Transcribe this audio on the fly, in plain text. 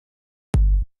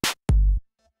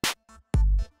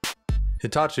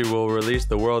Hitachi will release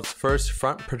the world's first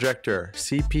front projector,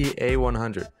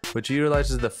 CP-A100, which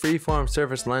utilizes the freeform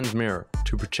surface lens mirror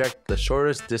to project the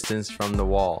shortest distance from the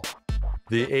wall.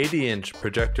 The 80-inch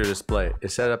projector display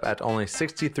is set up at only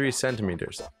 63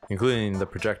 centimeters, including the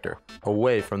projector,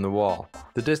 away from the wall.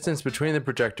 The distance between the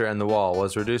projector and the wall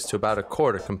was reduced to about a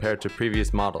quarter compared to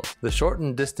previous models. The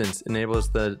shortened distance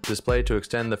enables the display to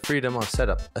extend the freedom of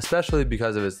setup, especially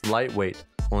because of its lightweight,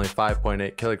 only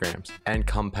 5.8 kilograms, and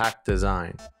compact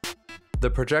design. The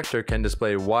projector can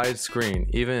display widescreen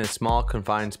even in a small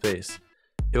confined space.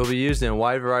 It will be used in a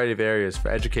wide variety of areas for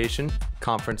education,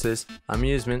 conferences,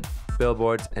 amusement,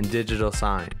 billboards, and digital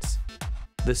signs.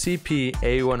 The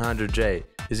CP-A100J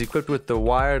is equipped with the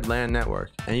wired LAN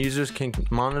network, and users can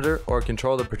monitor or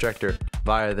control the projector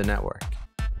via the network.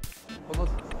 この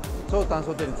超短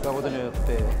焦点に使うことによっ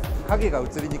て影が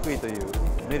映りにくいという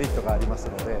メリットがあります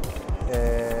ので、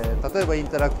例えばイン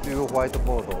タラクティブホワイト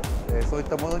ボード、そういっ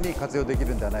たものに活用でき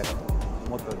るんではないかと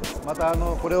思っております。また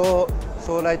これを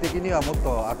将来的にはもっ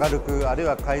と明るく、あるい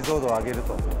は解像度を上げる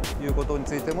ということに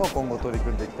ついても今後取り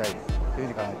組んでいきたいというふう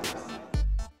に考えています。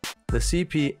The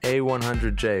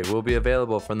CP-A100J will be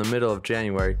available from the middle of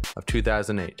January of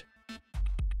 2008.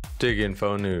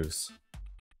 DigInfo News.